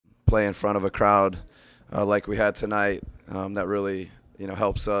play in front of a crowd like we had tonight. That really,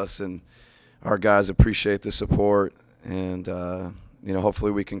 helps us, and our guys appreciate the support, and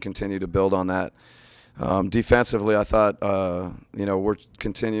hopefully we can continue to build on that. Defensively, I thought we're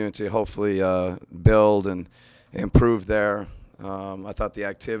continuing to hopefully build and improve there. I thought the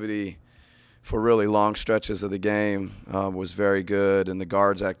activity for really long stretches of the game was very good, and the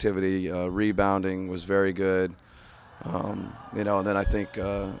guards' activity, rebounding, was very good. And then I think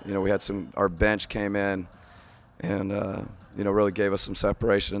we had our bench came in and really gave us some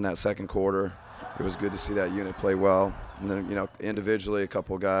separation in that second quarter. It was good to see that unit play well. And then individually, a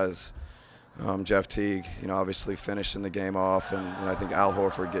couple of guys, Jeff Teague, obviously finishing the game off, and I think Al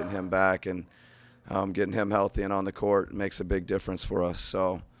Horford getting him back and getting him healthy and on the court makes a big difference for us.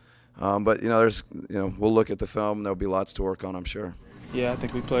 So, but we'll look at the film, and there'll be lots to work on, I'm sure. Yeah, I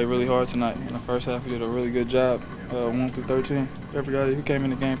think we played really hard tonight. In the first half, we did a really good job, 1 through 13. Everybody who came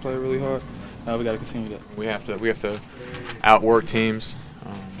in the game played really hard. We got to continue that. We have to outwork teams.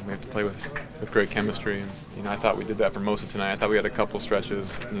 We have to play with great chemistry, and I thought we did that for most of tonight. I thought we had a couple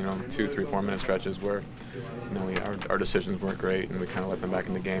stretches, 2, 3, 4 minute stretches where our decisions weren't great, and we kind of let them back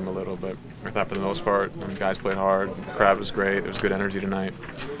in the game a little. But I thought for the most part, the guys played hard. The crowd was great. There was good energy tonight.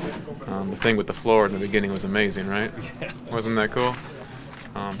 The thing with the floor in the beginning was amazing, right? Yeah. Wasn't that cool?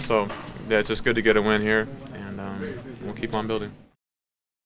 So yeah, it's just good to get a win here, and we'll keep on building.